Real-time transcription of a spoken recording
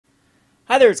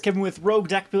Hi there, it's Kevin with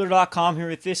RogueDeckBuilder.com here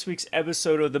with this week's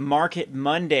episode of the Market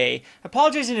Monday. I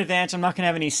apologize in advance, I'm not going to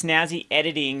have any snazzy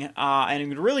editing, and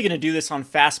I'm really going to do this on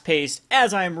fast-paced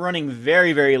as I'm running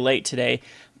very late today.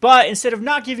 But instead of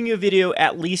not giving you a video,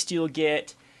 at least you'll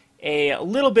get a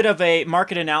little bit of a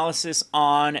market analysis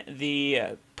on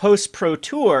the post-Pro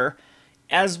Tour,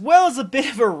 as well as a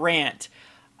bit of a rant.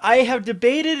 I have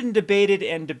debated and debated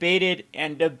and debated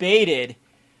and debated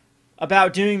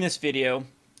about doing this video.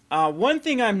 One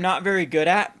thing I'm not very good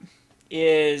at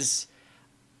is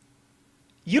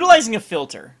utilizing a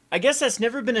filter. I guess that's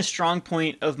never been a strong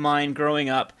point of mine growing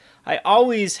up. I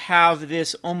always have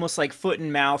this almost like foot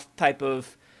and mouth type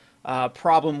of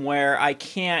problem where I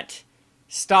can't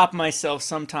stop myself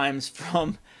sometimes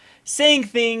from saying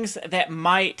things that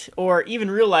might, or even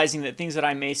realizing that things that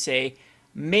I may say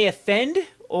may offend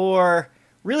or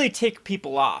really tick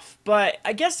people off. But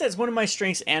I guess that's one of my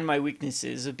strengths and my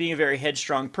weaknesses of being a very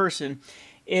headstrong person,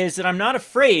 is that I'm not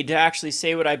afraid to actually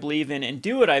say what I believe in and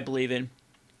do what I believe in,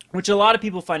 which a lot of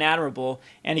people find admirable,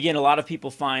 and again, a lot of people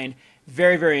find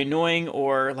very annoying,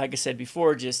 or like I said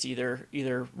before, just either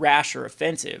rash or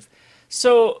offensive.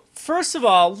 So first of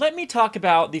all, let me talk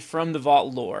about the From the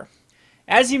Vault lore.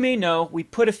 As you may know, we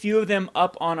put a few of them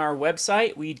up on our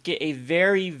website. We get a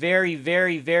very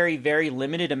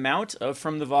limited amount of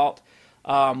From the Vault.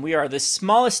 We are the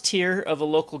smallest tier of a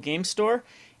local game store,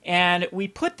 and we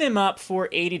put them up for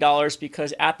 $80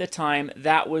 because at the time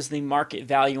that was the market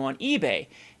value on eBay.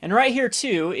 And right here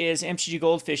too is MTG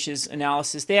Goldfish's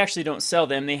analysis. They actually don't sell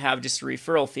them. They have just a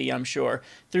referral fee, I'm sure,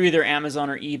 through either Amazon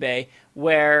or eBay,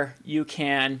 where you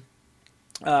can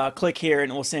click here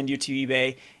and it will send you to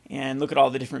eBay and look at all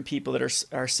the different people that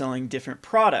are selling different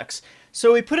products.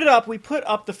 So we put it up. We put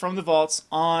up the From the Vaults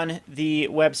on the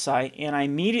website, and I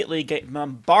immediately get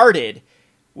bombarded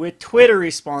with Twitter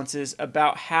responses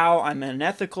about how I'm an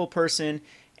unethical person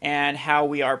and how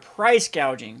we are price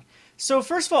gouging. So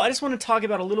first of all, I just want to talk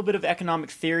about a little bit of economic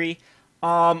theory.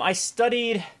 I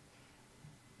studied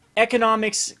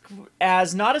economics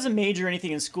not as a major or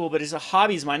anything in school, but as a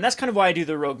hobby of mine. That's kind of why I do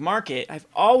the Rogue Market. I've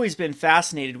always been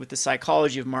fascinated with the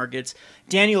psychology of markets.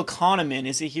 Daniel Kahneman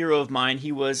is a hero of mine.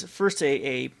 He was first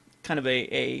a kind of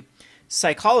a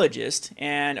psychologist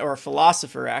or a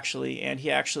philosopher actually, and he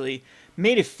actually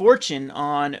made a fortune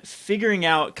on figuring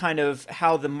out kind of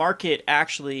how the market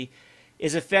actually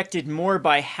is affected more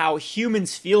by how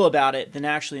humans feel about it than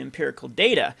actually empirical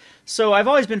data. So I've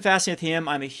always been fascinated with him.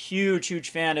 I'm a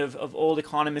huge fan of old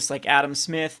economists like Adam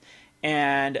Smith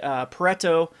and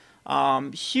Pareto.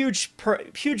 Huge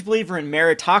believer in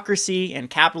meritocracy and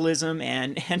capitalism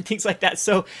and things like that.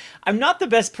 So I'm not the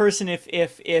best person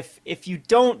if you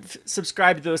don't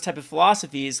subscribe to those type of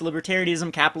philosophies,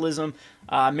 libertarianism, capitalism,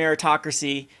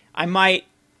 meritocracy. I might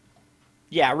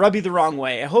rub you the wrong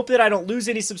way. I hope that I don't lose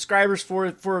any subscribers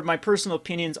for my personal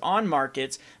opinions on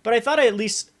markets, but I thought I'd at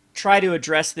least try to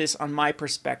address this on my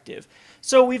perspective.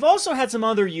 So we've also had some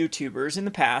other YouTubers in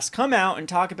the past come out and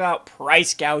talk about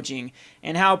price gouging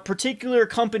and how particular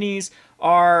companies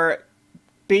are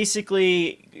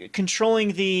basically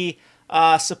controlling the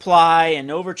supply and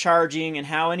overcharging, and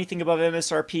how anything above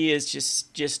MSRP is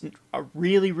just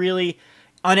really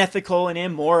unethical and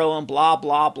immoral and blah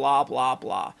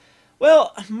blah.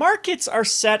 Well, markets are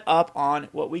set up on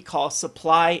what we call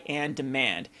supply and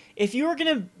demand. If you were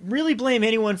going to really blame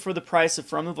anyone for the price of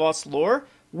From the Vault's lore,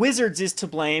 Wizards is to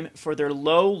blame for their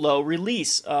low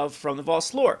release of From the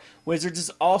Vault's lore. Wizards is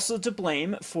also to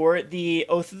blame for the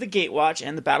Oath of the Gatewatch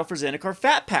and the Battle for Zendikar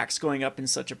Fat Packs going up in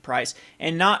such a price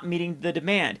and not meeting the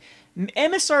demand.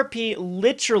 MSRP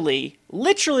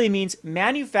literally means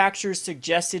manufacturer's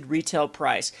suggested retail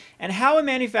price, and how a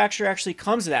manufacturer actually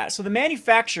comes to that. So the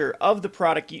manufacturer of the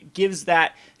product gives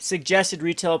that suggested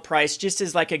retail price just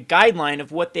as like a guideline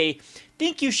of what they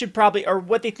think you should probably, or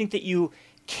what they think that you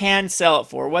can sell it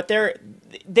for.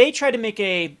 They try to make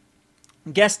a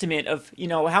guesstimate of,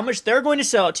 how much they're going to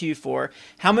sell it to you for,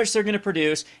 how much they're going to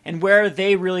produce, and where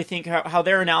they really think, how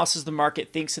their analysis of the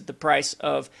market thinks that the price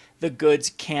of the goods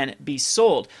can be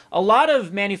sold. A lot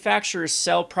of manufacturers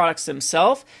sell products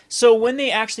themselves, so when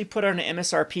they actually put out an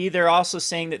MSRP, they're also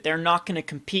saying that they're not going to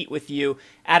compete with you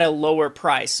at a lower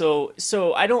price. So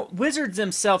Wizards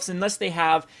themselves, unless they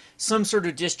have some sort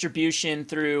of distribution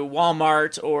through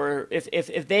Walmart, or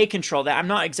if they control that, I'm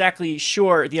not exactly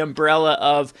sure the umbrella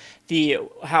of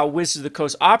how Wizards of the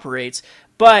Coast operates.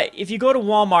 But if you go to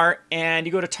Walmart and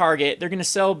you go to Target, they're going to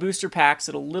sell booster packs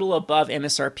at a little above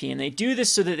MSRP, and they do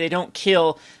this so that they don't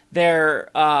kill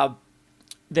their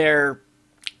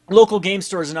local game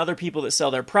stores and other people that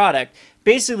sell their product.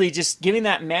 Basically, just giving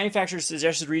that manufacturer's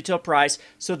suggested retail price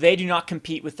so they do not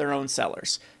compete with their own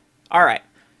sellers. All right.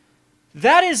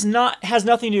 That has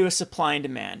nothing to do with supply and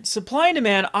demand. Supply and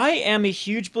demand, I am a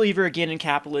huge believer again in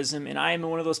capitalism, and I am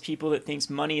one of those people that thinks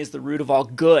money is the root of all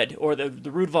good, or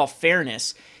the root of all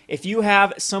fairness. If you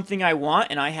have something I want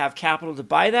and I have capital to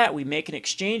buy that, we make an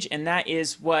exchange, and that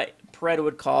is what Pareto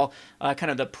would call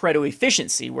kind of the Pareto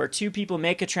efficiency, where two people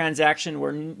make a transaction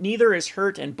where neither is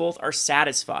hurt and both are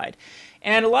satisfied.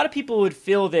 And a lot of people would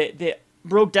feel that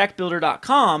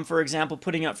RogueDeckBuilder.com, for example,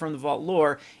 putting up From the Vault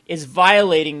lore, is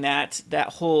violating that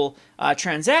whole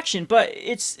transaction, but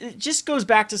it just goes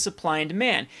back to supply and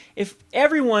demand. If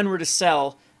everyone were to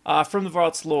sell From the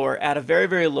Vault's lore at a very,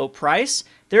 very low price,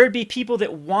 there would be people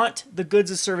that want the goods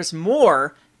and service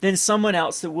more than someone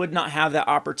else that would not have that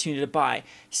opportunity to buy.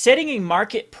 Setting a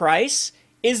market price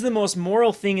is the most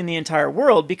moral thing in the entire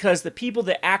world, because the people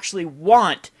that actually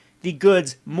want the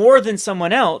goods more than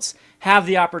someone else have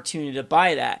the opportunity to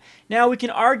buy that. Now, we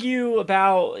can argue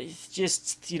about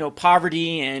just,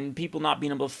 poverty and people not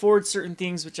being able to afford certain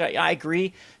things, which I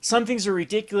agree. Some things are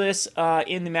ridiculous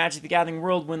in the Magic the Gathering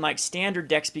world when, like, standard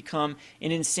decks become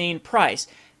an insane price.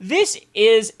 This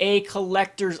is a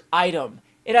collector's item.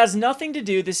 It has nothing to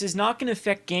do, this is not going to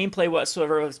affect gameplay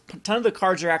whatsoever. A ton of the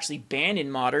cards are actually banned in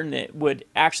Modern that would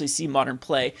actually see Modern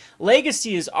play.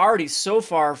 Legacy is already so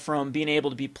far from being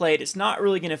able to be played, it's not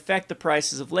really going to affect the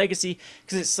prices of Legacy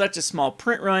because it's such a small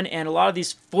print run, and a lot of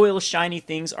these foil shiny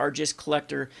things are just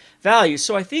collector value.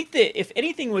 So I think that if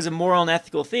anything was a moral and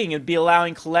ethical thing, it would be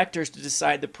allowing collectors to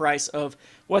decide the price of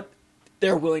what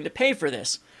they're willing to pay for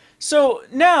this. So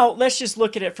now let's just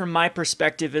look at it from my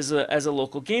perspective as a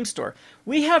local game store.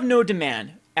 We have no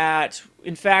demand.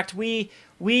 In fact, we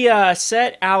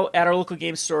set out at our local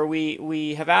game store.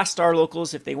 We have asked our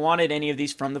locals if they wanted any of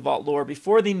these From the Vault lore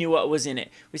before they knew what was in it.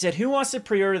 We said, who wants to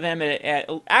pre-order them at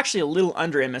actually a little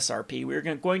under MSRP. We were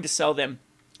going to sell them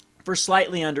for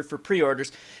slightly under for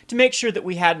pre-orders to make sure that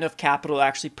we had enough capital to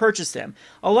actually purchase them.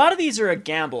 A lot of these are a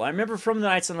gamble. I remember From the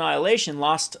Knights of Annihilation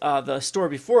lost the store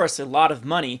before us a lot of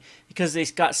money because they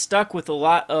got stuck with a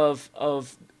lot of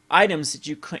items that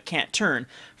you can't turn.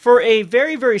 For a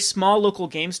very, very small local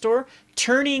game store,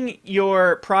 turning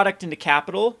your product into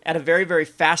capital at a very, very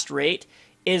fast rate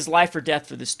is life or death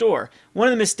for the store. One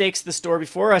of the mistakes the store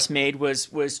before us made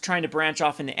was trying to branch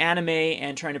off into anime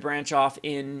and trying to branch off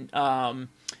into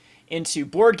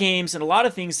board games and a lot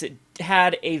of things that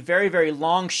had a very, very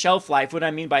long shelf life. What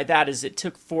I mean by that is it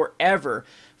took forever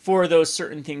for those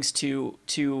certain things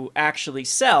to actually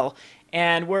sell,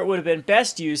 and where it would have been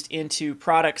best used into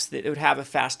products that would have a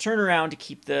fast turnaround to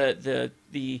keep the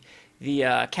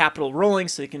capital rolling,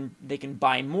 so they can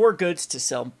buy more goods to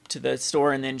sell to the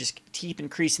store and then just keep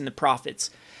increasing the profits.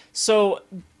 So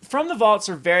From the Vaults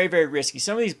are very, very risky.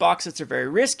 Some of these box sets are very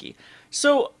risky.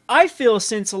 So I feel,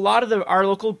 since a lot of our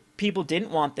local people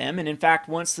didn't want them, and in fact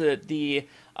once some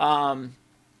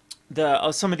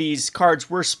of these cards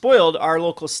were spoiled, our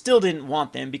locals still didn't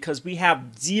want them because we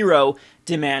have zero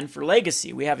demand for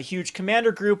Legacy. We have a huge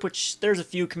commander group, which there's a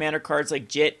few commander cards like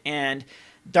Jit and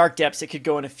Dark Depths that could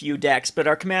go in a few decks, but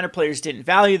our commander players didn't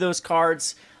value those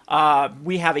cards.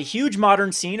 We have a huge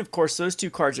Modern scene. Of course, those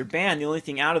two cards are banned. The only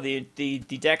thing out of the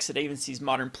decks that even sees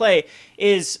Modern play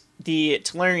is the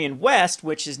Tolarian West,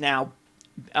 which is now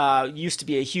used to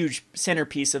be a huge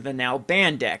centerpiece of the now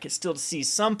banned deck. It still sees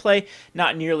some play,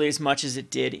 not nearly as much as it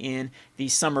did in the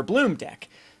Summer Bloom deck.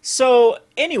 So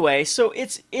anyway,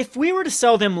 if we were to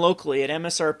sell them locally at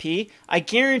MSRP, I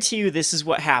guarantee you this is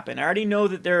what happened. I already know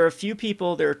that there are two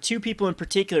people in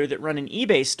particular that run an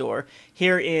eBay store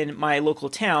here in my local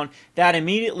town that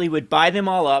immediately would buy them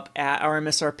all up at our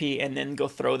MSRP and then go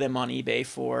throw them on eBay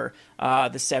for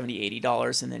the $70,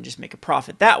 $80 and then just make a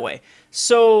profit that way.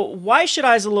 So why should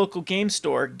I, as a local game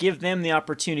store, give them the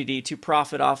opportunity to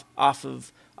profit off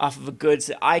of a goods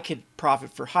that I could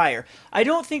profit for higher? I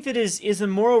don't think that is a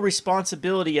moral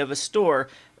responsibility of a store.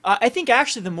 I think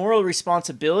actually the moral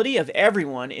responsibility of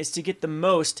everyone is to get the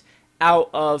most out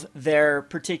of their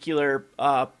particular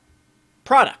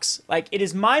products. Like, it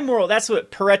is my moral, that's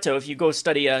what Pareto, if you go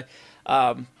study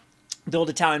the old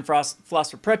Italian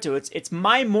philosopher Pareto, it's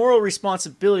my moral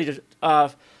responsibility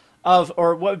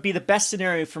or what would be the best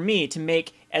scenario for me to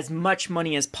make as much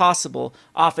money as possible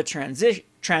off a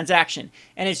transaction.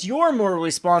 And it's your moral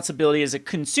responsibility as a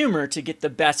consumer to get the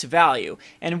best value.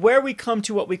 And where we come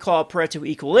to what we call Pareto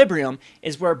equilibrium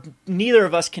is where neither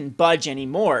of us can budge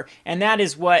anymore. And that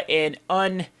is what an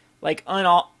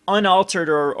unaltered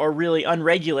or really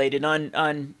unregulated,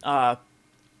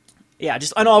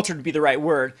 just unaltered would be the right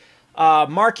word,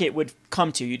 market would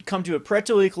come to. You'd come to a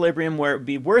Pareto equilibrium where it would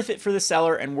be worth it for the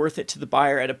seller and worth it to the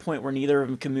buyer at a point where neither of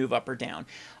them can move up or down.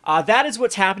 That is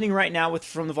what's happening right now with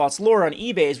From the Vault's lore on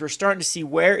eBay. Is we're starting to see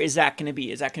where is that going to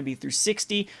be? Is that going to be through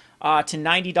 $60 to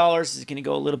 $90? Is it going to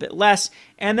go a little bit less?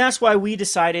 And that's why we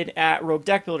decided at Rogue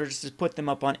Deck Builders to put them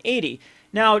up on 80.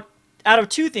 Now, out of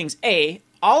two things: A,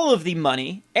 all of the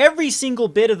money, every single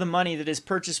bit of the money that is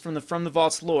purchased from the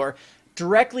Vault's lore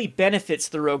directly benefits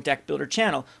the Rogue Deck Builder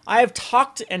channel. I have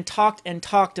talked and talked and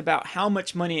talked about how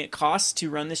much money it costs to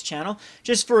run this channel.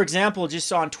 Just for example,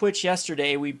 just on Twitch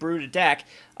yesterday, we brewed a deck.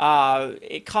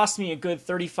 It cost me a good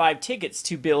 35 tickets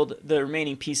to build the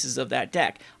remaining pieces of that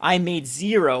deck. I made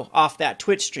zero off that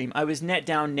Twitch stream. I was net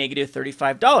down negative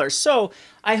 $35. So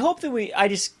I hope that I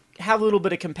just have a little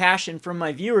bit of compassion from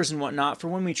my viewers and whatnot for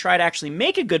when we try to actually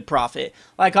make a good profit,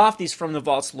 like off these From the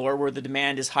Vault's lore where the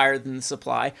demand is higher than the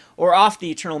supply, or off the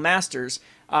Eternal Masters.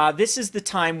 This is the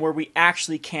time where we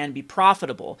actually can be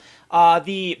profitable.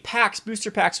 The packs,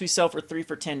 booster packs, we sell for $3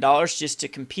 for $10 just to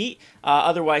compete.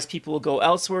 Otherwise, people will go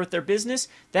elsewhere with their business.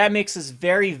 That makes us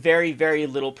very, very, very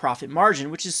little profit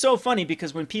margin, which is so funny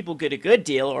because when people get a good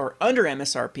deal or under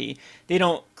MSRP, they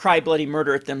don't cry bloody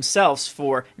murder at themselves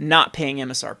for not paying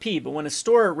MSRP. But when a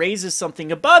store raises something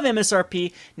above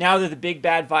MSRP, now they're the big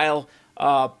bad vile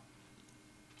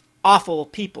awful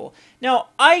people. Now,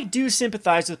 I do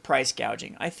sympathize with price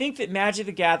gouging. I think that Magic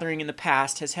the Gathering in the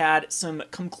past has had some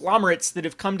conglomerates that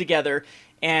have come together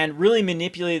and really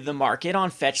manipulated the market. On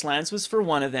fetch lands was for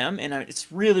one of them, and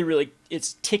it's really,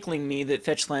 it's tickling me that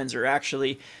fetch lands are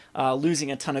actually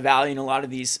losing a ton of value, in a lot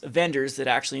of these vendors that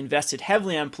actually invested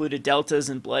heavily on polluted deltas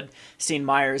and bloodstained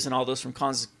Myers and all those from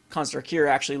Construct here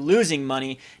actually losing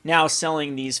money, now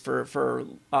selling these for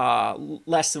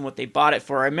less than what they bought it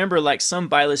for. I remember like some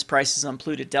buy list prices on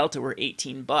polluted delta were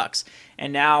 $18,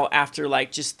 and now after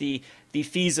like just the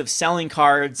fees of selling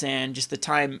cards and just the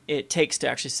time it takes to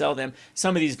actually sell them,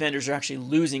 some of these vendors are actually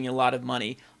losing a lot of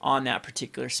money on that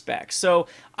particular spec. So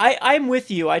I'm with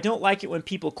you. I don't like it when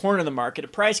people corner the market. A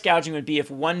price gouging would be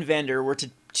if one vendor were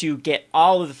to get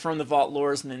all of the From the Vault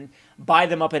lures and then buy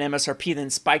them up at MSRP, then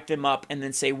spike them up, and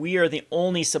then say, we are the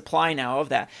only supply now of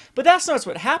that. But that's not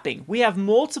what's happening. We have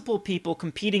multiple people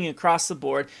competing across the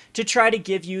board to try to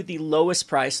give you the lowest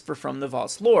price for From the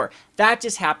Vault's lore. That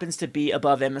just happens to be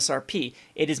above MSRP.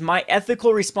 It is my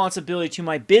ethical responsibility to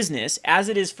my business, as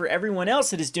it is for everyone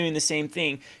else that is doing the same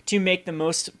thing, to make the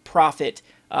most profit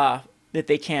that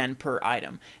they can per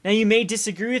item. Now, you may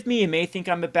disagree with me, you may think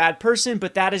I'm a bad person,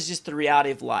 but that is just the reality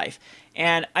of life.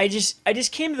 And I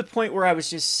just came to the point where I was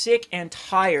just sick and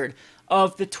tired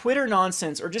of the Twitter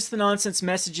nonsense, or just the nonsense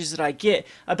messages that I get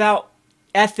about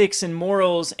ethics and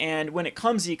morals and when it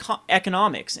comes to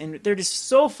economics, and they're just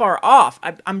so far off.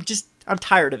 I'm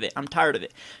tired of it. I'm tired of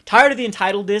it. Tired of the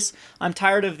entitledness. I'm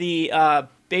tired of the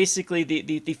basically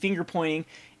the finger pointing.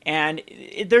 And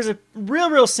there's a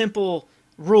real simple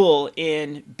rule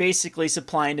in basically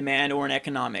supply and demand, or in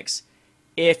economics.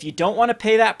 If you don't want to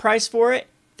pay that price for it,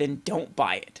 then don't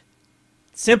buy it.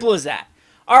 Simple as that.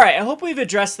 All right, I hope we've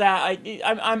addressed that.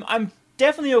 I'm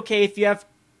definitely okay if you have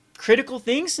critical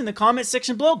things in the comment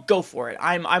section below. Go for it.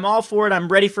 I'm all for it. I'm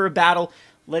ready for a battle.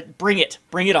 Bring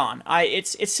it on.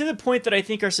 It's to the point that I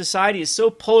think our society is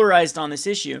so polarized on this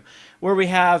issue, where we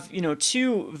have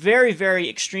two very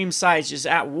extreme sides just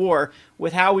at war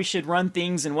with how we should run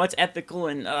things and what's ethical,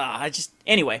 and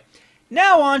anyway.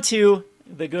 Now on to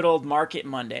the good old Market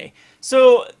Monday.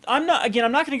 So I'm not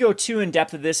going to go too in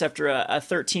depth of this after a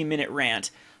 13-minute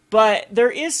rant. But there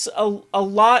is a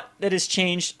lot that has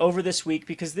changed over this week,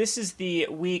 because this is the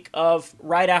week of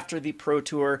right after the Pro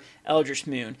Tour Eldritch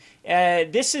Moon.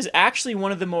 This is actually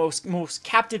one of the most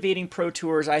captivating Pro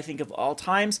Tours, I think, of all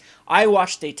times. I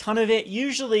watched a ton of it.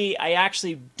 Usually, I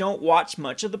actually don't watch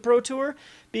much of the Pro Tour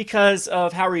because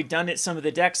of how redundant some of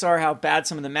the decks are, how bad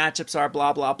some of the matchups are,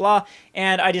 blah, blah, blah.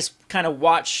 And I just kind of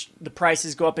watch the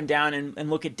prices go up and down and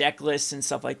look at deck lists and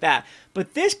stuff like that.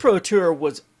 But this Pro Tour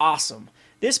was awesome.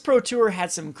 This Pro Tour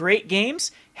had some great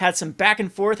games, had some back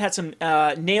and forth, had some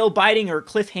nail-biting or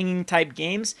cliff-hanging type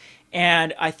games,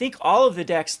 and I think all of the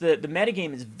decks, the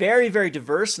metagame is very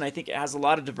diverse, and I think it has a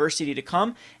lot of diversity to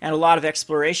come, and a lot of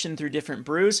exploration through different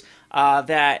brews,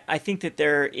 that I think that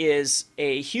there is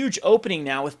a huge opening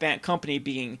now with Bant Company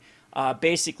being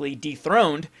basically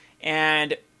dethroned,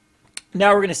 and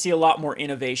now we're going to see a lot more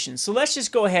innovation. So let's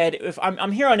just go ahead. If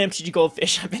I'm here on MTG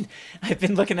Goldfish, I've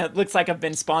been looking at. Looks like I've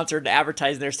been sponsored to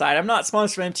advertise their site. I'm not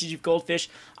sponsored by MTG Goldfish.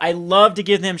 I love to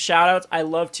give them shout outs. I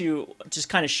love to just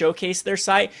kind of showcase their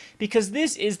site because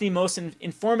this is the most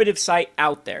informative site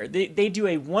out there. They do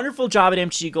a wonderful job at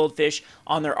MTG Goldfish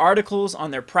on their articles,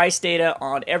 on their price data,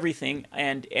 on everything.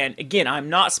 And again, I'm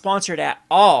not sponsored at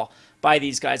all by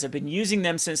these guys. I've been using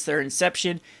them since their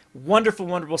inception. Wonderful,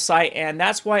 wonderful site, and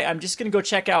that's why I'm just going to go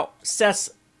check out Seth's,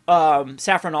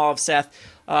 Saffron Olive Seth.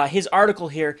 His article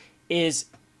here is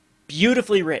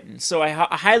beautifully written, so I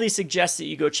highly suggest that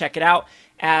you go check it out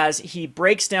as he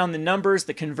breaks down the numbers,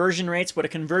 the conversion rates. What a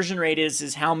conversion rate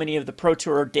is how many of the Pro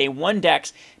Tour Day 1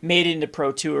 decks made it into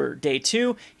Pro Tour Day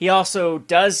 2. He also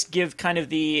does give kind of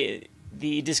the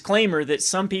disclaimer that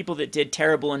some people that did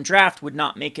terrible in draft would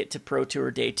not make it to Pro Tour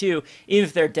Day 2, even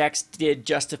if their decks did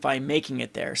justify making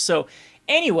it there. So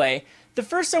anyway, the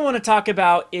first I want to talk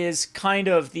about is kind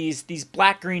of these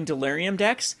black-green Delirium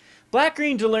decks.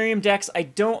 Black-green Delirium decks I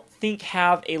don't think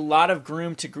have a lot of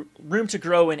room to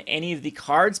grow in any of the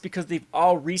cards because they've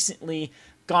all recently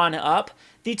gone up.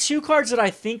 The two cards that I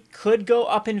think could go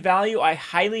up in value, I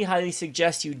highly, highly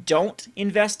suggest you don't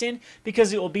invest in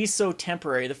because it will be so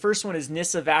temporary. The first one is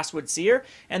Nissa Vastwood Seer,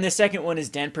 and the second one is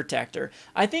Den Protector.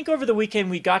 I think over the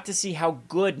weekend we got to see how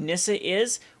good Nissa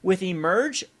is with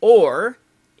Emerge, or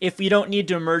if we don't need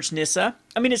to Emerge Nissa.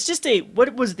 I mean, it's just there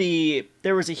was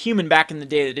a human back in the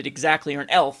day that did exactly, or an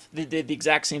elf that did the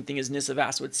exact same thing as Nissa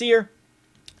Vastwood Seer.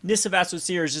 Nissa Vastwood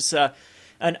Seer is just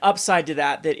an upside to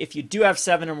that if you do have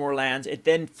 7 or more lands, it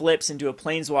then flips into a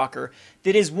Planeswalker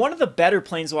that is one of the better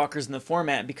Planeswalkers in the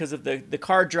format because of the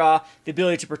card draw, the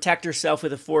ability to protect yourself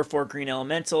with a 4/4 green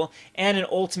elemental, and an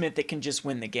ultimate that can just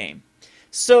win the game.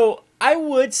 So I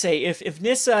would say if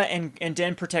Nissa and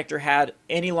Den Protector had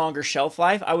any longer shelf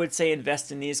life, I would say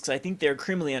invest in these because I think they're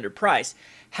criminally underpriced.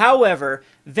 However,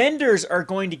 vendors are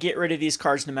going to get rid of these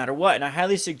cards no matter what, and I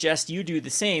highly suggest you do the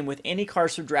same with any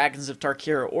cards from Dragons of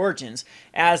Tarkira Origins,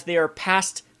 as they are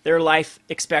past their life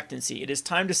expectancy. It is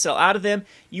time to sell out of them.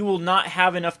 You will not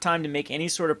have enough time to make any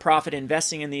sort of profit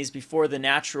investing in these before the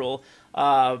natural,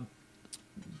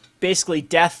 basically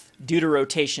death due to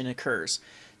rotation occurs.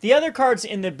 The other cards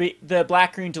in the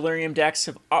black-green Delirium decks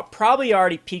have probably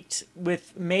already peaked,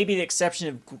 with maybe the exception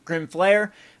of Grim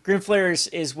Flare. Grim Flare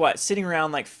is what, sitting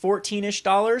around like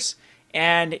 $14-ish,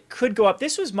 and it could go up.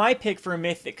 This was my pick for a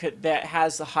myth that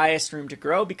has the highest room to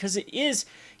grow because it is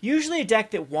usually a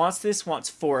deck that wants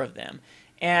 4 of them.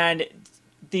 And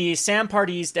the Sam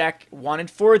Parties deck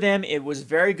wanted 4 of them. It was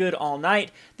very good all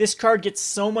night. This card gets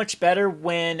so much better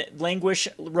when Languish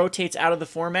rotates out of the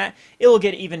format. It will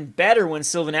get even better when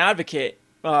Sylvan Advocate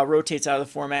rotates out of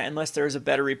the format, unless there is a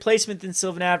better replacement than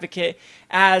Sylvan Advocate,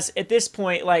 as at this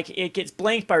point, like, it gets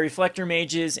blanked by Reflector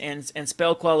Mages and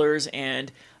Spell Quellers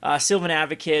and Sylvan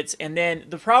Advocates. And then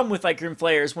the problem with like Grim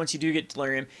Flare is once you do get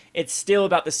Delirium, it's still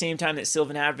about the same time that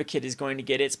Sylvan Advocate is going to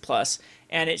get its plus,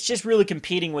 and it's just really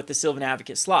competing with the Sylvan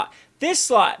Advocate slot.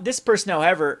 This person,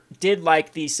 however, did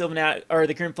like the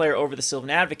the Grim Flare over the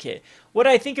Sylvan Advocate. What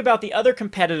I think about the other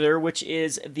competitor, which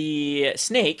is the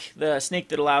snake that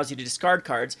allows you to discard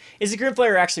cards, is the Grim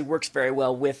Flare actually works very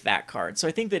well with that card. So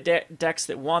I think the decks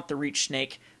that want the Reach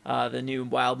Snake, the new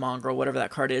Wild Mongrel, whatever that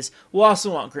card is, will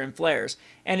also want Grim Flares.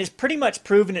 And it's pretty much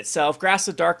proven itself. Grasp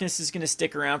of Darkness is going to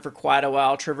stick around for quite a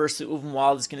while. Traverse the Ulven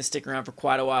Wild is going to stick around for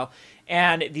quite a while.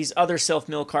 And these other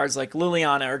self-mill cards like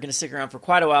Liliana are going to stick around for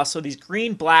quite a while. So these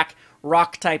green-black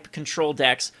rock-type control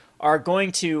decks are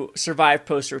going to survive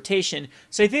post-rotation.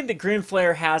 So I think that Grim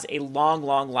Flare has a long,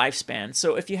 long lifespan.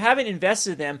 So if you haven't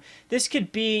invested in them, this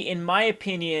could be, in my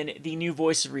opinion, the new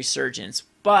Voice of Resurgence.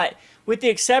 But with the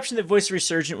exception that Voice of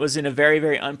Resurgence was in a very,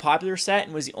 very unpopular set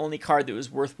and was the only card that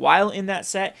was worthwhile in that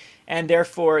set, and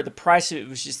therefore the price of it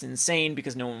was just insane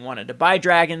because no one wanted to buy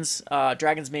Dragon's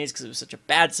Maze because it was such a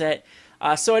bad set.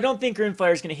 So I don't think Grim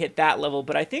Flare is going to hit that level,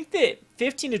 but I think that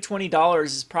 $15 to $20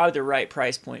 is probably the right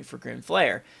price point for Grim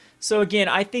Flare. So again,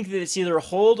 I think that it's either a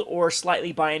hold or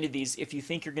slightly buy into these if you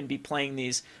think you're going to be playing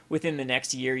these within the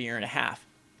next year and a half.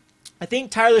 I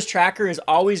think Tireless Tracker is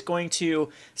always going to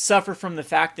suffer from the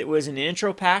fact that it was an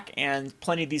intro pack and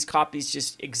plenty of these copies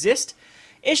just exist.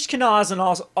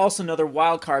 Ishkanah is also another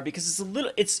wild card because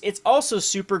it's also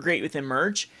super great with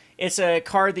Emerge. It's a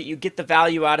card that you get the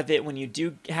value out of it when you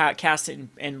do cast it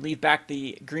and leave back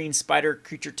the green spider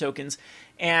creature tokens.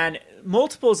 And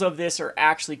multiples of this are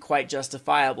actually quite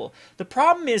justifiable. The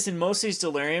problem is in most of these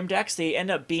Delirium decks, they end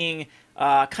up being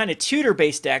kind of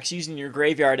tutor-based decks using your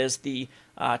graveyard as the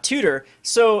tutor.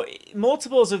 So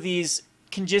multiples of these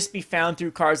can just be found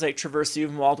through cards like Traverse the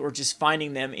Uvenwald, or just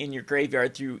finding them in your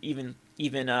graveyard through even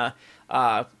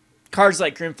cards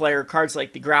like Grimflayer, cards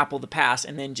like the Grapple, the Pass,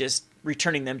 and then just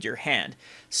returning them to your hand.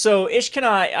 So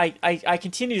Ishkanah, I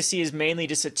continue to see as mainly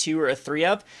just a 2 or a 3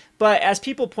 of, but as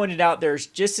people pointed out, there's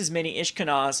just as many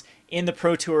Ishkanahs in the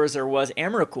Pro Tour as there was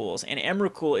Emrakul's, and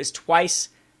Emrakul is twice,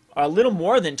 a little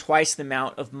more than twice the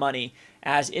amount of money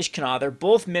as Ishkanah. They're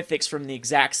both mythics from the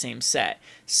exact same set.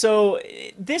 So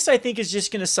this, I think, is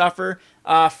just going to suffer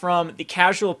from the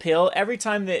casual pill. Every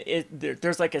time that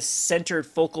there's like a centered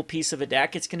focal piece of a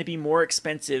deck, it's going to be more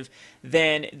expensive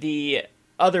than the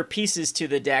other pieces to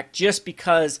the deck, just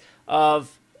because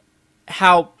of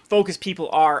how focused people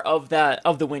are of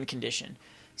the win condition.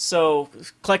 So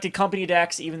Collected Company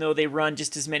decks, even though they run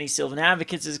just as many Sylvan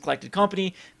Advocates as Collected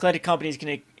Company is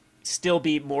going to still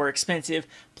be more expensive.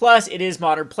 Plus, it is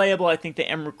modern playable. I think the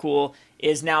Emrakul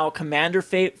is now a Commander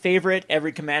favorite.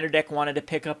 Every Commander deck wanted to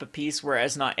pick up a piece,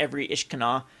 whereas not every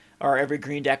Ishkanah or every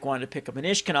green deck wanted to pick up an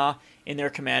Ishkanah in their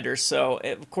Commander. So,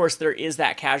 of course, there is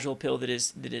that casual pill that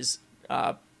is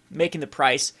making the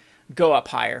price go up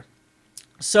higher.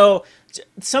 So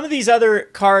some of these other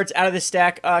cards out of this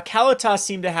deck, Kalatas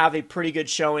seemed to have a pretty good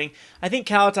showing. I think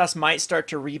Kalatas might start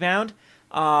to rebound.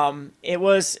 It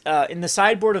was in the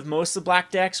sideboard of most of the black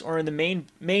decks, or in the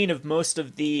main of most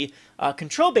of the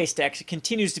control-based decks. It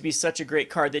continues to be such a great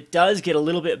card that does get a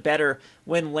little bit better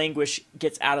when Languish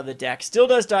gets out of the deck. Still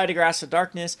does die to Grasp of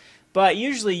Darkness, but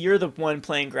usually you're the one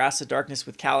playing Grasp of Darkness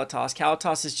with Kalatas.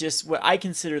 Kalatas is just what I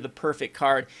consider the perfect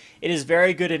card. It is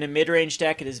very good in a mid-range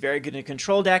deck, it is very good in a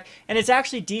control deck, and it's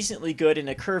actually decently good in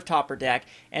a curve topper deck,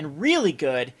 and really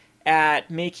good at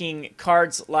making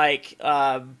cards like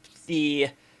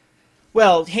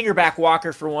Hangerback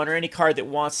Walker for one, or any card that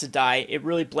wants to die. It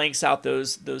really blanks out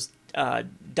those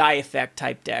die effect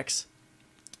type decks.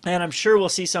 And I'm sure we'll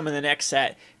see some in the next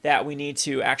set that we need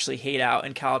to actually hate out,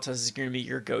 and Kalatas is going to be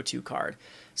your go-to card.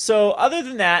 So other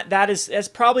than that's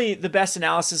probably the best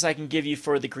analysis I can give you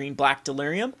for the green-black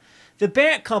Delirium. The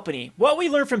Bant Company. What we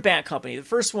learned from Bant Company, the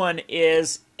first one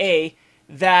is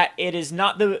that it is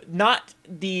not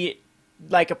the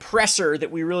like oppressor that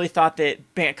we really thought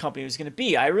that Bant Company was going to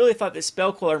be. I really thought that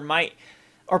Spellqueller might,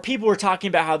 or people were talking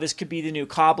about how this could be the new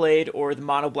Caw-Blade or the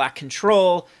mono black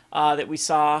control that we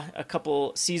saw a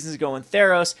couple seasons ago in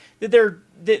Theros, that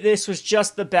this was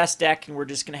just the best deck and we're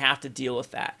just going to have to deal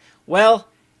with that. Well,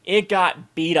 it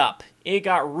got beat up. It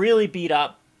got really beat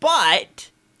up,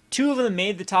 but 2 of them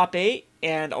made the top 8,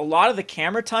 and a lot of the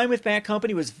camera time with Bant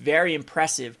Company was very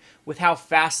impressive with how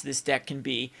fast this deck can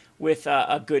be with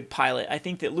a good pilot. I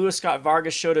think that Louis Scott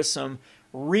Vargas showed us some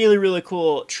really, really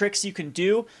cool tricks you can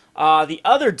do. The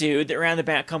other dude that ran the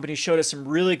Bant Company showed us some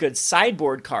really good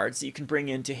sideboard cards that you can bring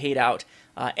in to hate out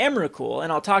Emrakul,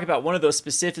 and I'll talk about one of those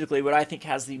specifically, what I think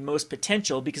has the most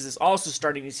potential, because it's also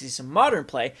starting to see some modern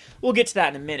play. We'll get to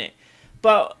that in a minute.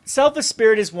 But Selfless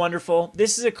Spirit is wonderful.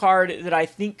 This is a card that I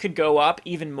think could go up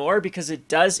even more, because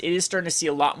it is starting to see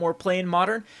a lot more play in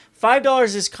Modern.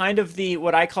 $5 is kind of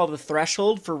what I call the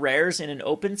threshold for rares in an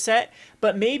open set,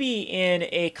 but maybe in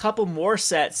a couple more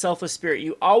sets, Selfless Spirit,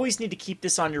 you always need to keep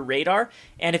this on your radar,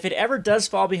 and if it ever does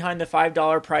fall behind the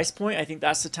 $5 price point, I think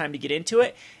that's the time to get into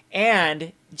it.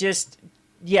 And just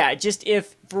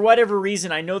if for whatever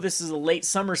reason, I know this is a late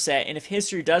summer set, and if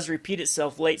history does repeat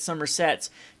itself, late summer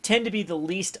sets tend to be the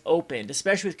least opened,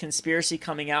 especially with Conspiracy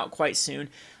coming out quite soon.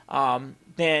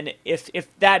 Then if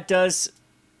that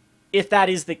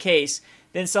is the case,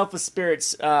 then Selfless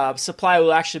Spirit's supply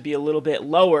will actually be a little bit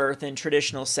lower than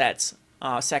traditional sets,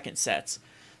 second sets.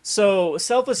 So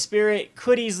Selfless Spirit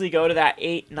could easily go to that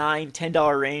 $8, $9,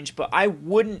 $10 range, but I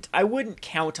wouldn't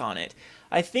count on it.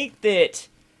 I think that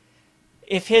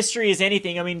if history is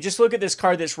anything, I mean, just look at this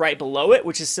card that's right below it,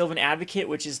 which is Sylvan Advocate,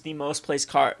 which is the most played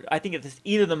card. I think it's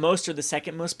either the most or the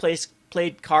second most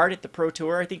played card at the Pro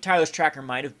Tour. I think Tyler's Tracker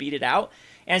might have beat it out.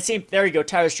 And there you go,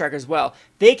 Tyler's Tracker as well.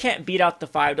 They can't beat out the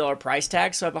 $5 price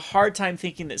tag, so I have a hard time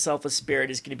thinking that Selfless Spirit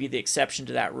is going to be the exception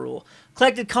to that rule.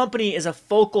 Collected Company is a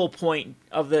focal point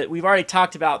of we've already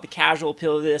talked about the casual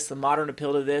appeal to this, the modern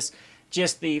appeal to this,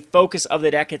 just the focus of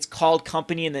the deck. It's called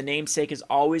Company, and the namesake is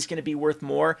always going to be worth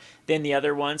more than the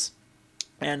other ones.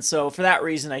 And so for that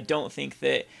reason, I don't think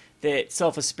that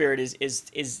Selfless Spirit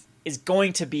is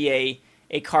going to be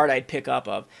a card I'd pick up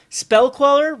of.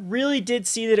 Spellqueller really did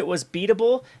see that it was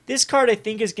beatable. This card I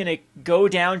think is going to go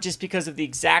down just because of the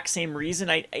exact same reason.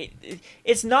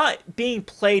 It's not being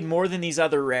played more than these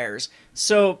other rares.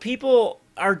 So people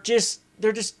are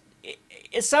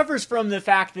it suffers from the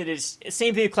fact that it's the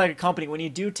same thing with Collected Company. When you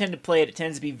do tend to play it, it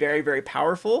tends to be very, very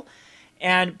powerful.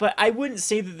 But I wouldn't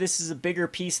say that this is a bigger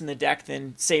piece in the deck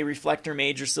than, say, Reflector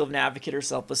Mage or Sylvan Advocate or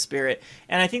Selfless Spirit.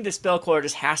 And I think the Spellcaller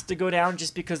just has to go down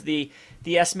just because the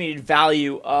estimated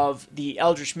value of the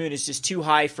Eldritch Moon is just too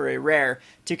high for a rare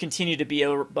to continue to be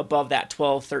above that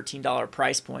 $12, $13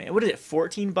 price point. And what is it,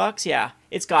 14 bucks? Yeah,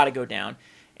 it's got to go down.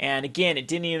 And again, it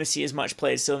didn't even see as much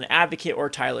play as Sylvan Advocate or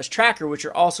Tireless Tracker, which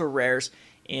are also rares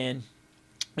in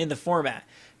the format.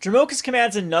 Dromoka's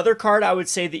Command is another card I would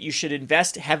say that you should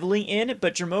invest heavily in,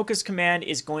 but Dromoka's Command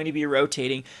is going to be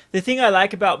rotating. The thing I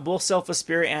like about both Selfless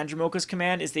Spirit and Dromoka's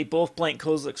Command is they both blank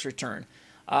Kozilek's Return.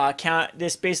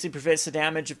 This basically prevents the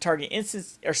damage of target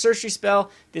instant or sorcery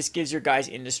spell. This gives your guys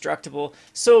indestructible.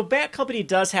 So Bat Company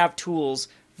does have tools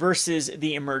versus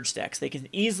the Emerge decks. They can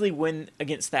easily win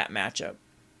against that matchup.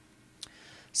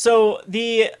 So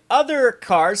the other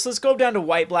cards, let's go down to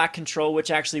White-Black Control, which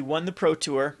actually won the Pro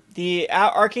Tour. The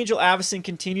Archangel Avacyn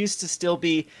continues to still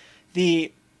be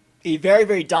a very,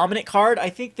 very dominant card. I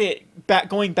think that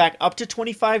going back up to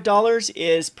 $25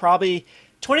 is probably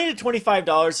 $20 to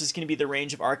 $25 is going to be the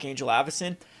range of Archangel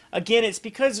Avacyn. Again, it's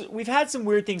because we've had some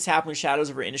weird things happen with Shadows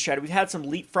over Innistrad. We've had some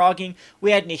leapfrogging.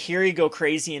 We had Nahiri go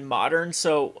crazy in Modern.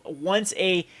 So once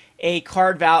a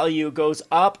card value goes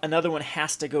up, another one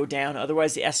has to go down.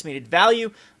 Otherwise, the estimated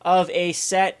value of a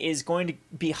set is going to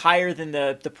be higher than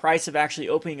the price of actually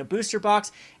opening a booster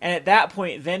box. And at that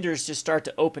point, vendors just start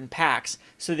to open packs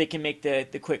so they can make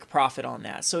the quick profit on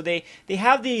that. So they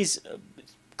have these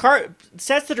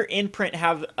sets that are in print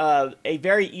have a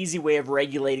very easy way of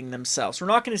regulating themselves. We're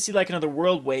not going to see like another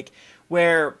World Wake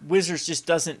where Wizards just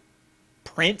doesn't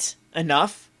print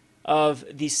enough of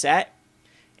the set.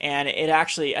 And it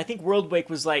actually, I think World Wake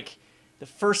was like the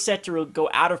first set to go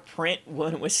out of print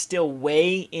when it was still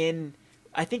way in,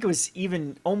 I think it was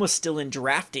even almost still in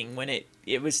drafting when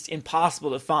it was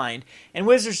impossible to find. And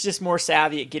Wizards just more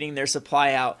savvy at getting their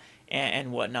supply out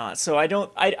and whatnot. So I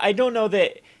don't know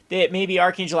that maybe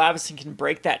Archangel Avacyn can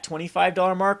break that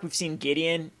 $25 mark. We've seen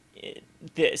Gideon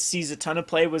that sees a ton of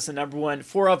play, was the number one,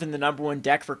 4 of in the number one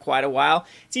deck for quite a while.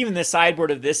 It's even the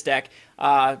sideboard of this deck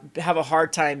have a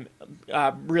hard time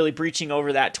really breaching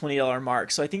over that $20 mark.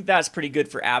 So I think that's pretty good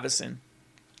for Avacyn.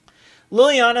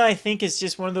 Liliana, I think, is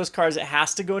just one of those cards that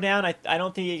has to go down. I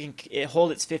don't think it can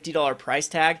hold its $50 price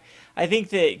tag. I think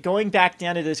that going back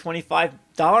down to the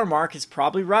 $25 mark is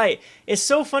probably right. It's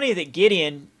so funny that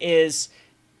Gideon is...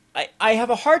 I have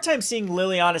a hard time seeing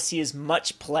Liliana see as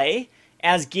much play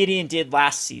as Gideon did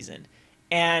last season.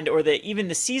 Even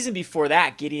the season before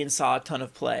that, Gideon saw a ton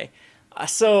of play.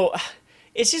 So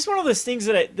it's just one of those things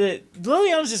that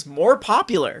Liliana is just more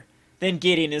popular than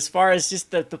Gideon as far as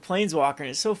just the Planeswalker. And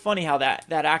it's so funny how that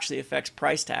actually affects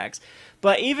price tags.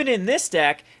 But even in this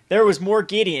deck, there was more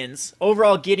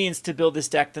overall Gideons to build this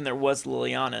deck than there was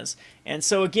Lilianas. And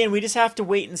so again, we just have to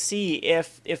wait and see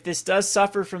if this does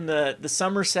suffer from the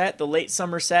summer set, the late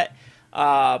summer set,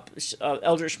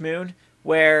 Eldritch Moon,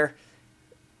 where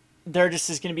there just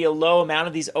is going to be a low amount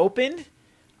of these opened.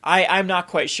 I'm not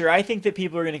quite sure. I think that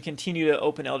people are going to continue to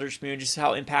open Eldritch Moon, just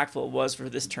how impactful it was for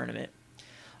this tournament.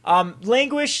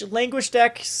 Languish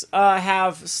decks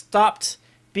have stopped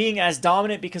being as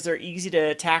dominant because they're easy to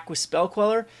attack with Spell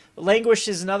Queller. Languish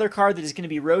is another card that is going to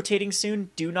be rotating soon.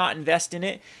 Do not invest in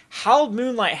it. Howled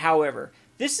Moonlight, however,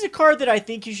 this is a card that I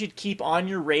think you should keep on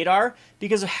your radar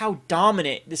because of how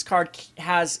dominant this card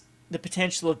has the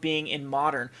potential of being in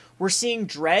Modern. We're seeing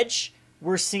Dredge.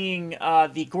 We're seeing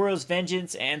the Goro's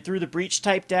Vengeance and Through the Breach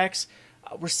type decks.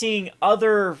 We're seeing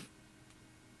other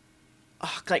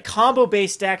like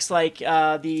combo-based decks like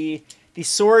the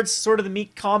Swords, Sword of the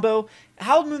Meek combo.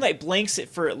 Howled Moonlight blanks it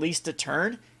for at least a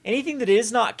turn. Anything that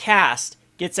is not cast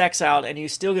gets exiled, and you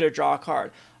still get to draw a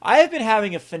card. I have been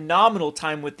having a phenomenal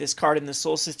time with this card in the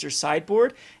Soul Sisters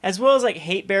sideboard, as well as like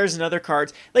Hate Bears and other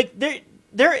cards. Like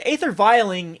their Aether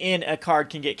Vialing in a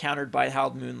card can get countered by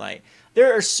Howled Moonlight.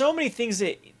 There are so many things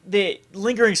that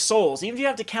Lingering Souls, even if you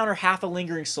have to counter half a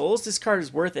Lingering Souls, this card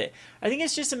is worth it. I think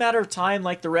it's just a matter of time,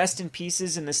 like the Rest in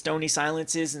Pieces and the Stony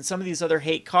Silences and some of these other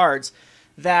hate cards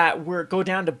that go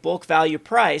down to bulk value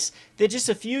price, that just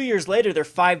a few years later they're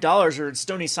 $5, or in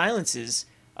Stony Silences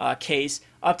case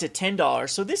up to $10.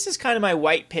 So this is kind of my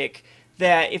white pick,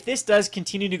 that if this does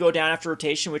continue to go down after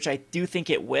rotation, which I do think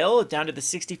it will, down to the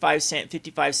 65-cent,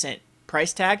 55-cent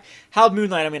price tag, Howled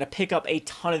Moonlight, I'm going to pick up a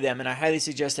ton of them, and I highly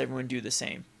suggest everyone do the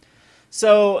same.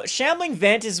 So Shambling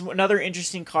Vent is another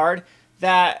interesting card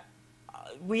that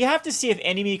we have to see if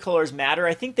enemy colors matter.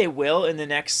 I think they will in the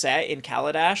next set in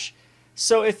Kaladesh.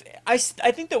 So if I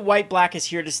think that White-Black is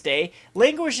here to stay.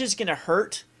 Languish is going to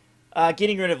hurt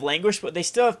getting rid of Languish, but they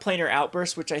still have Planar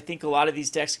Outburst, which I think a lot of these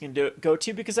decks can go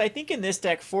to, because I think in this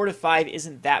deck 4 to 5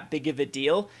 isn't that big of a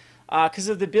deal because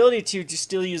of the ability to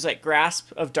still use like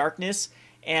Grasp of Darkness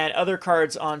and other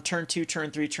cards on turn 2,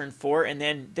 turn 3, turn 4, and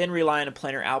then rely on a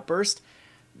Planar Outburst.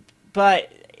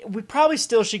 But we probably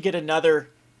still should get another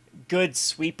good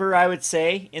sweeper, I would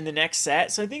say, in the next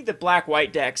set. So I think the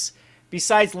black-white decks,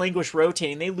 besides Languish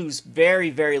rotating, they lose very,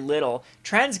 very little.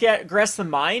 Transgress the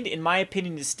Mind, in my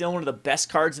opinion, is still one of the best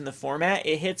cards in the format.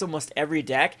 It hits almost every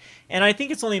deck, and I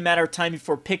think it's only a matter of time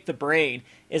before Pick the Brain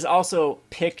is also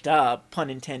picked up, pun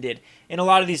intended, in a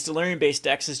lot of these Delirium-based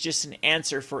decks is just an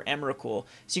answer for Emrakul.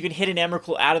 So you can hit an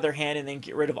Emrakul out of their hand and then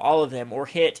get rid of all of them, or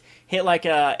hit like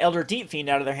a Elder Deep Fiend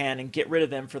out of their hand and get rid of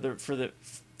them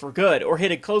for good, or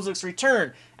hit a Kozilek's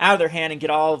Return out of their hand and get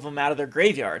all of them out of their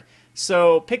graveyard.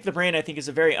 So Pick the Brain, I think, is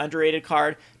a very underrated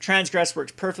card. Transgress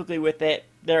works perfectly with it.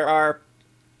 There are,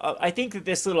 I think that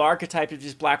this little archetype of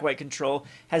just black-white control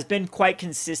has been quite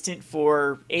consistent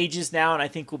for ages now, and I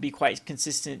think will be quite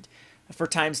consistent for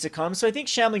times to come. So I think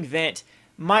Shambling Vent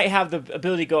might have the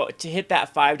ability to hit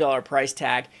that $5 price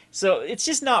tag. So it's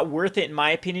just not worth it, in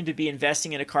my opinion, to be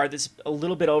investing in a card that's a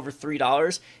little bit over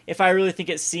 $3 if I really think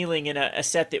it's ceiling in a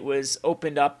set that was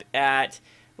opened up at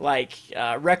like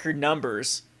record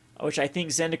numbers, which I think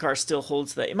Zendikar still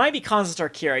holds that. It might be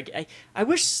Constant Arcare. I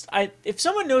wish if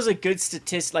someone knows a good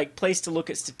place to look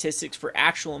at statistics for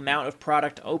actual amount of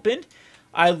product opened,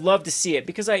 I'd love to see it,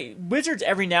 because Wizards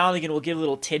every now and again will give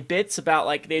little tidbits about,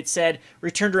 like, they'd said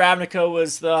Return to Ravnica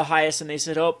was the highest, and they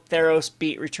said, oh, Theros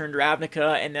beat Return to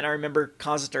Ravnica, and then I remember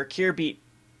Constant Arcare beat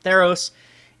Theros,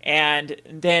 and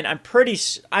then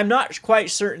I'm not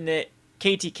quite certain that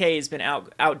KTK has been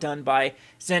outdone by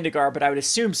Zendikar, but I would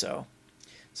assume so.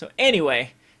 So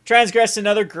anyway, Transgress,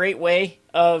 another great way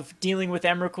of dealing with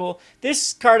Emrakul.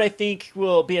 This card, I think,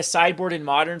 will be a sideboard in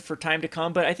Modern for time to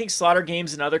come, but I think Slaughter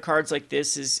Games and other cards like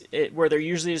this, where they're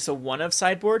usually just a one-of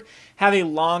sideboard, have a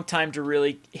long time to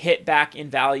really hit back in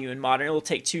value in Modern. It will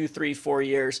take 2, 3, 4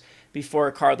 years before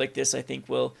a card like this, I think,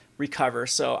 will recover.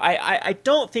 So I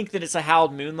don't think that it's a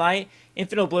Howled Moonlight.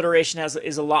 Infinite Obliteration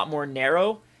is a lot more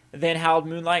narrow than Howled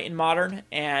Moonlight in Modern,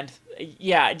 and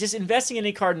yeah, just investing in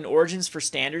a card in Origins for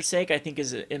Standard's sake, I think,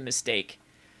 is a mistake.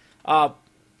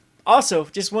 Also,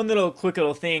 just one quick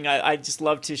little thing, I just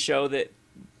love to show that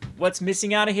what's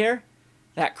missing out of here,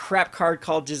 that crap card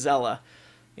called Gisela.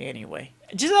 Anyway,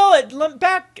 Gisela,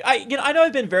 I know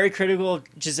I've been very critical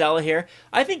of Gisela here.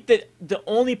 I think that the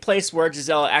only place where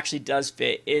Gisela actually does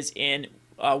fit is in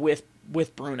with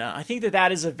Bruna. I think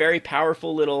that is a very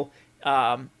powerful little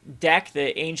deck,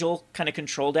 the Angel kind of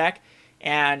control deck,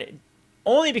 and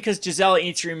only because Gisela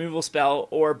eats a removal spell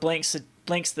or blanks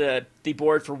the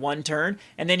board for one turn,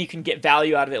 and then you can get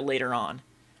value out of it later on.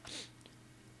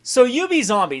 So UV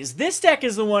Zombies, this deck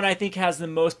is the one I think has the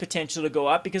most potential to go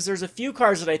up, because there's a few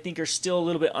cards that I think are still a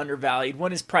little bit undervalued.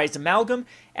 One is Prized Amalgam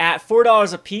at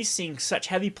 $4 a piece, seeing such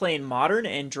heavy play in Modern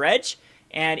and Dredge.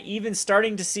 And even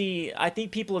starting to see, I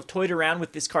think people have toyed around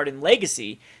with this card in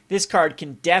Legacy. This card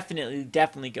can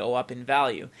definitely go up in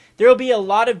value. There will be a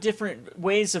lot of different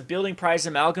ways of building Prized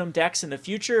Amalgam decks in the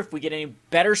future. If we get any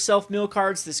better self-mill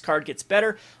cards, this card gets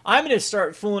better. I'm going to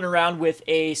start fooling around with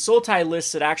a Sultai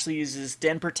list that actually uses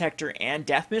Den Protector and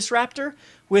Deathmist Raptor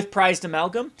with Prized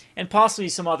Amalgam, and possibly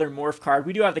some other morph card.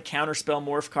 We do have the Counterspell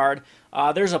morph card.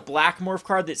 There's a black morph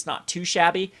card that's not too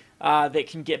shabby. That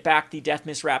can get back the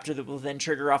Deathmist Raptor that will then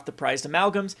trigger off the Prized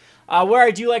Amalgams. Where I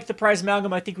do like the Prized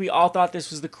Amalgam, I think we all thought this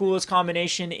was the coolest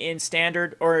combination in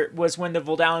Standard, or was when the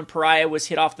Voldalan Pariah was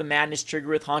hit off the Madness trigger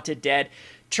with Haunted Dead,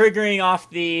 triggering off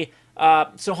the...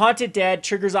 so Haunted Dead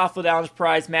triggers off Voldalan's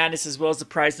Pariah's Madness as well as the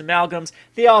Prized Amalgams.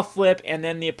 They all flip, and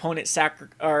then the opponent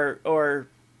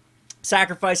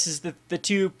sacrifices the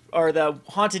two, or the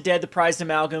Haunted Dead, the Prized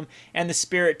Amalgam, and the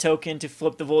Spirit Token to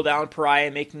flip the Voldalan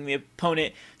Pariah, making the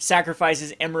opponent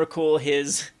sacrifices Emrakul,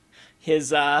 his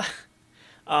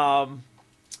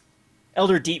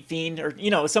Elder Deep Fiend,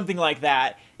 or something like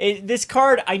that. This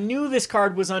card, I knew this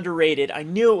card was underrated. I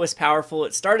knew it was powerful.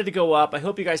 It started to go up. I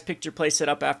hope you guys picked your playset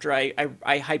up after I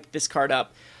hyped this card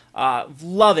up.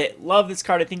 Love it. Love this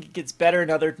card. I think it gets better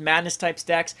in other Madness type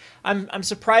decks. I'm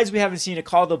surprised we haven't seen a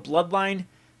Call of the Bloodline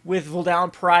with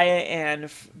Voldalan Pariah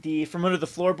and the From Under the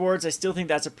Floorboards. I still think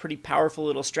that's a pretty powerful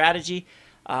little strategy.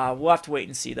 We'll have to wait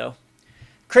and see, though.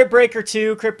 Crypt Breaker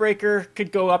 2. Crypt Breaker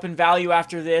could go up in value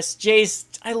after this. Jace,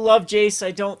 I love Jace.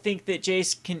 I don't think that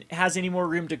Jace has any more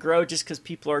room to grow just because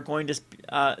people are going to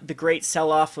the great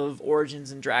sell-off of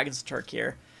Origins and Dragons of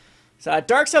Tarkir. So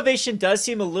Dark Salvation does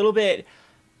seem a little bit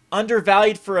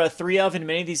undervalued for a 3 of in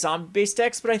many of these zombie-based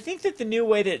decks, but I think that the new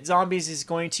way that zombies is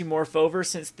going to morph over,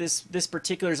 since this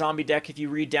particular zombie deck, if you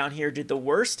read down here, did the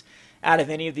worst out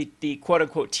of any of the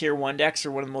quote-unquote tier 1 decks,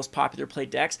 or one of the most popular played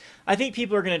decks, I think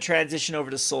people are going to transition over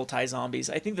to Sultai zombies.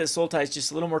 I think that Sultai is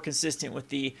just a little more consistent with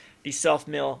the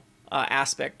self-mill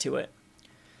aspect to it.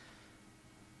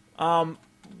 One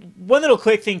little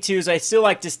quick thing too is I still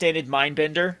like Distended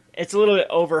Mindbender. It's a little bit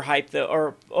overhyped though,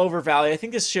 or overvalued. I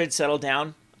think this should settle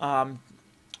down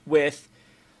with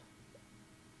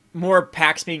more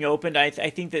packs being opened. I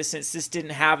think that since this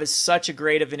didn't have such a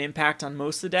great of an impact on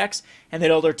most of the decks, and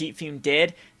that Elder Deep Fume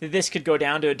did, that this could go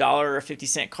down to $1 or a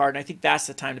 50-cent card, and I think that's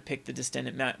the time to pick the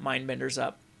Distended Mindbenders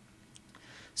up.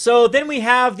 So then we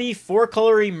have the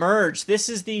 4-color Emerge. This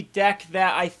is the deck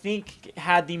that I think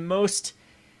had the most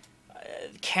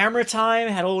camera time,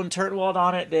 had Olin Turtenwald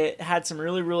on it, that had some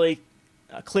really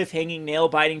cliff-hanging,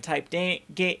 nail-biting type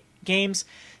games.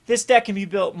 This deck can be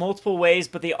built multiple ways,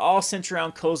 but they all center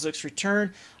around Kozilek's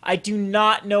Return. I do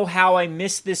not know how I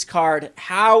missed this card.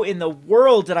 How in the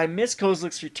world did I miss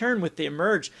Kozilek's Return with the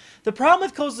Emerge? The problem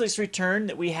with Kozilek's Return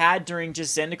that we had during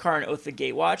just Zendikar and Oath of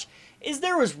the Gatewatch is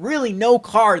there was really no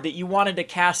card that you wanted to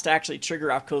cast to actually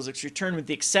trigger off Kozilek's Return, with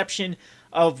the exception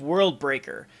of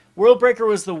Worldbreaker. Worldbreaker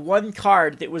was the one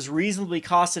card that was reasonably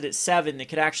costed at 7 that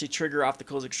could actually trigger off the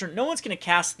Kozilek's Return. No one's going to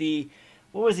cast the...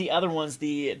 What was the other ones?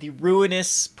 The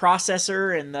Ruinous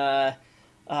Processor, and the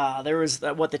there was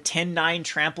the 10-9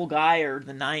 Trample guy, or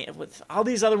the 9. With all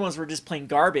these other ones were just plain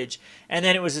garbage. And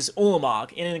then it was this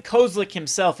Ulamog, and then Kozilek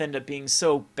himself ended up being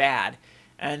so bad.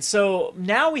 And so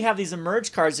now we have these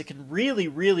Emerge cards that can really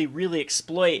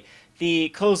exploit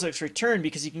the Kozilek's Return,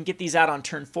 because you can get these out on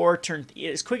turn 4,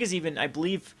 as quick as even, I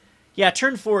believe, yeah,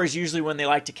 turn 4 is usually when they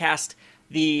like to cast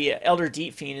the Elder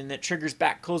Deep Fiend, and that triggers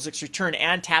back Kozilek's Return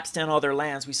and taps down all their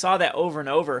lands. We saw that over and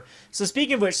over. So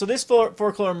speaking of which, so this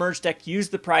 4-color Emerge deck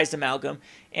used the Prized Amalgam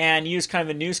and used kind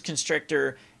of a Noose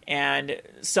Constrictor and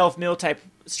self-mill type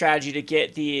strategy to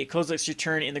get the Kozilek's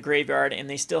Return in the graveyard, and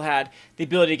they still had the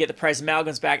ability to get the Prized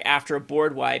Amalgams back after a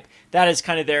board wipe. That is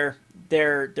kind of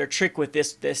their trick with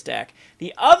this deck.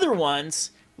 The other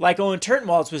ones, like Owen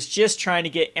Turtenwald's, was just trying to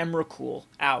get Emrakul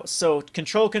out. So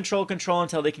control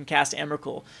until they can cast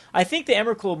Emrakul. I think the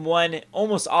Emrakul won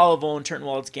almost all of Owen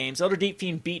Turtenwald's games. Elder Deep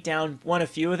Fiend won a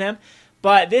few of them.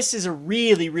 But this is a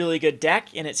really good deck,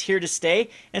 and it's here to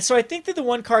stay. And so I think that the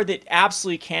one card that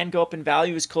absolutely can go up in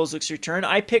value is Kozilek's Return.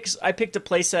 I picked a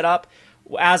playset up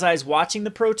as I was watching the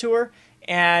Pro Tour,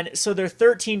 and so they're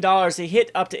 $13. They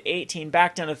hit up to 18,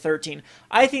 back down to 13.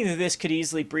 I think that this could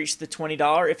easily breach the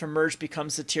 $20 if Emerge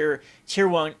becomes the tier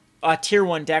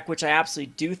one deck, which I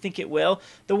absolutely do think it will.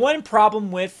 The one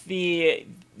problem with the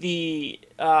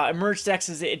Emerge decks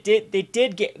is that they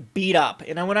did get beat up,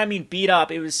 and when I mean beat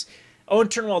up, it was Owen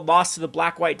Turtenwald lost to the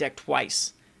black-white deck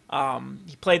twice.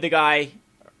 He played the guy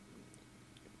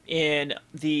in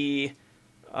the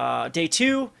day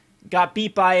 2, got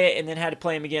beat by it, and then had to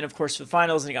play him again, of course, for the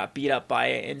finals, and he got beat up by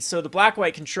it. And so the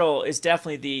black-white control is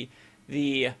definitely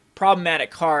the problematic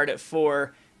card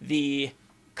for the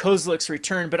Kozilek's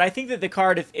Return. But I think that the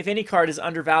card, if any card is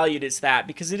undervalued, it's that,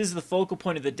 because it is the focal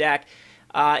point of the deck.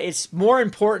 It's more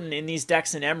important in these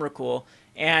decks than Emrakul.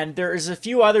 And there's a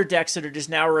few other decks that are just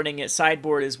now running at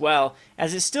sideboard as well,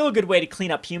 as it's still a good way to clean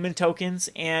up human tokens.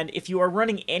 And if you are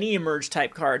running any Emerge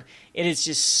type card, it is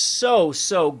just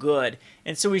so good.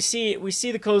 And so we saw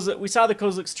the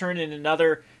Kozilek's Turn in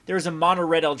another. There was a mono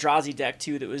red Eldrazi deck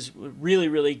too that was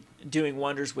really doing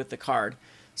wonders with the card.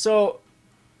 So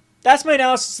that's my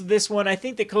analysis of this one. I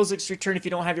think that Kozilek's Return, if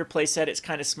you don't have your playset, it's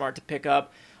kind of smart to pick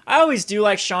up. I always do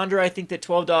like Chandra. I think that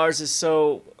 $12 is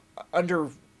so under.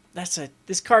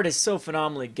 This card is so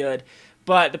phenomenally good,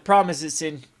 but the problem is it's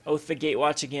in Oath of the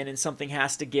Gatewatch again, and something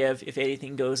has to give if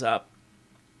anything goes up.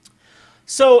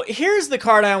 So here's the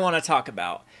card I want to talk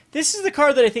about. This is the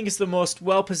card that I think is the most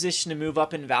well-positioned to move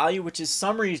up in value, which is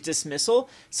Summary Dismissal.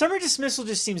 Summary Dismissal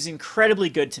just seems incredibly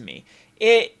good to me.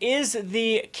 It is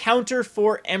the counter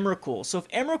for Emrakul. So if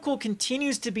Emrakul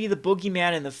continues to be the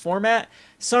boogeyman in the format,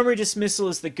 Summary Dismissal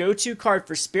is the go-to card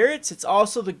for Spirits. It's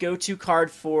also the go-to card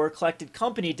for Collected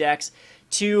Company decks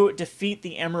to defeat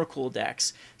the Emrakul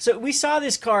decks. So we saw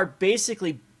this card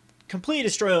basically completely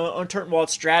destroy Owen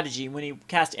Turtenwald's strategy when he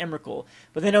cast Emrakul.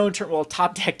 But then Owen Turtenwald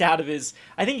top-decked out of his...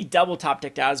 I think he double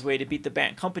top-decked out his way to beat the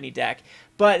Bant Company deck.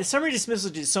 But the Summary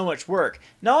Dismissal did so much work.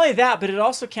 Not only that, but it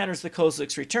also counters the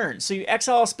Kozilek's Return. So you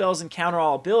exile all spells and counter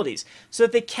all abilities. So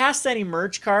if they cast that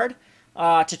Emerge card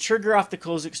to trigger off the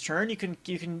Kozilek's Turn,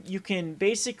 you can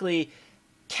basically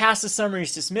cast a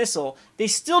Summary's Dismissal, they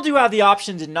still do have the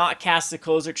option to not cast the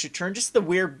Kozilek's Return. Just the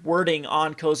weird wording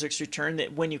on Kozilek's Return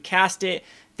that when you cast it,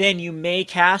 then you may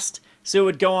cast. So it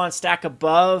would go on stack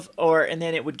above, and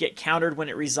then it would get countered when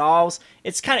it resolves.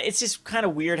 It's just kind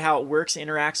of weird how it works,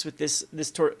 interacts with this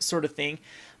sort of thing.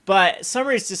 But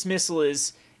Summary's Dismissal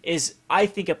is I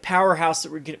think a powerhouse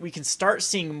that we can start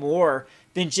seeing more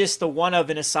than just the one of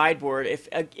in a sideboard. If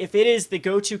it is the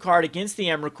go-to card against the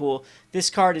Emrakul, this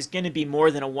card is going to be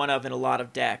more than a one of in a lot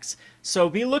of decks. So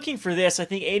be looking for this. I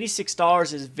think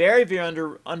 $86 is very,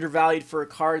 very undervalued for a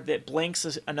card that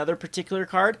blanks another particular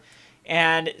card.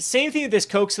 And same thing with this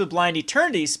Coax of the Blind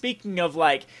Eternity. Speaking of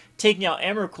like taking out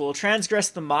Emrakul, Transgress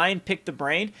the Mind, Pick the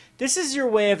Brain. This is your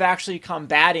way of actually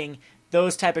combating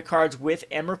those type of cards with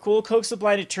Emrakul. Coax of the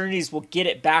Blind Eternities will get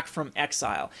it back from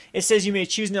exile. It says you may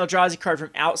choose an Eldrazi card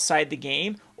from outside the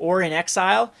game or in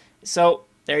exile. So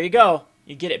there you go.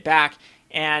 You get it back.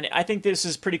 And I think this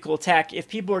is pretty cool tech. If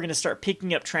people are going to start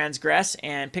picking up Transgress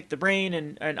and Pick the Brain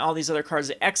and all these other cards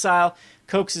at exile,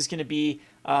 Coax is going to be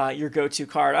your go-to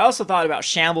card. I also thought about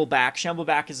Shambleback.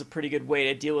 Shambleback is a pretty good way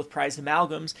to deal with Prized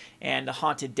Amalgams and the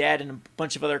Haunted Dead and a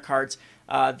bunch of other cards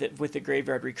with the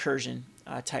Graveyard Recursion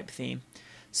type theme.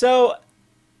 So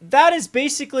that is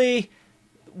basically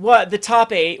what the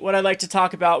top 8, what I'd like to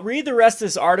talk about. Read the rest of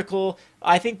this article.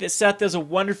 I think that Seth does a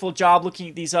wonderful job looking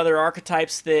at these other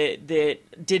archetypes that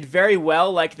did very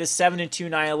well, like this 7/2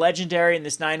 Naya Legendary and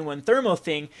this 9/1 Thermo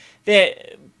thing,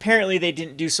 that apparently they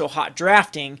didn't do so hot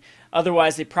drafting.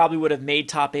 Otherwise, they probably would have made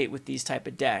top 8 with these type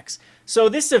of decks. So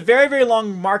this is a very, very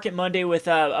long Market Monday with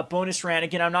a bonus rant.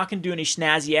 Again, I'm not going to do any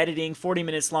snazzy editing. 40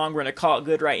 minutes long. We're going to call it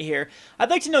good right here. I'd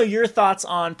like to know your thoughts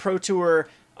on Pro Tour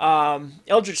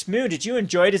Eldritch Moon. Did you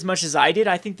enjoy it as much as I did?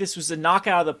 I think this was a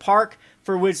knockout of the park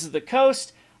for Wizards of the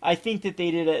Coast. I think that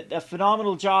they did a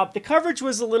phenomenal job. The coverage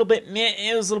was a little bit meh.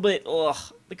 It was a little bit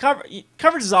ugh. The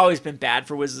coverage has always been bad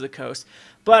for Wizards of the Coast.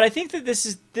 But I think that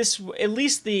this at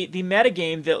least the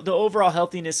metagame, the overall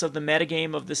healthiness of the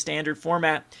metagame of the standard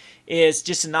format is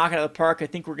just a knockout of the park. I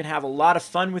think we're going to have a lot of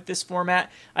fun with this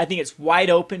format. I think it's wide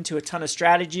open to a ton of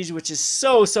strategies, which is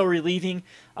so relieving.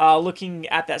 Looking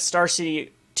at that Star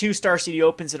City, 2 Star City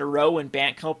Opens in a row when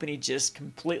Bant Company just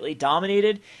completely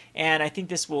dominated. And I think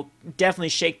this will definitely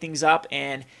shake things up,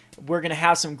 and we're going to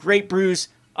have some great brews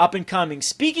up and coming.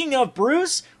 Speaking of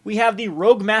brews, we have the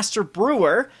Rogue Master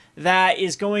Brewer that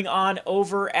is going on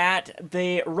over at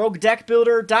the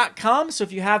roguedeckbuilder.com. So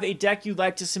if you have a deck you'd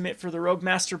like to submit for the Rogue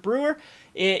Master Brewer,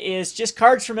 it is just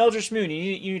cards from Eldritch Moon.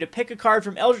 You need to pick a card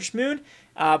from Eldritch Moon.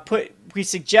 We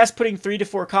suggest putting 3 to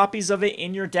 4 copies of it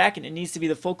in your deck, and it needs to be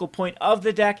the focal point of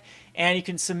the deck. And you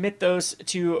can submit those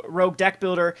to Rogue Deck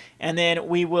Builder, and then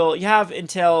you have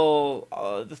until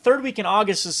the 3rd week in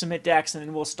August to submit decks, and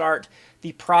then we'll start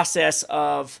the process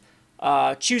of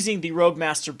choosing the Rogue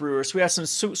Master Brewer. So we have some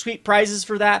sweet prizes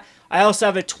for that. I also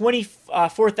have a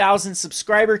 24,000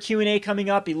 subscriber Q&A coming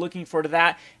up. Be looking forward to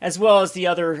that, as well as the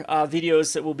other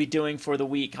videos that we'll be doing for the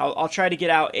week. I'll try to get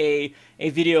out a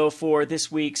video for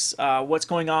this week's what's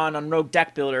going on Rogue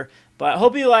Deck Builder. But I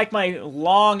hope you like my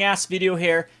long-ass video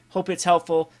here. Hope it's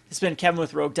helpful. This has been Kevin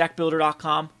with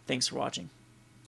RogueDeckBuilder.com. Thanks for watching.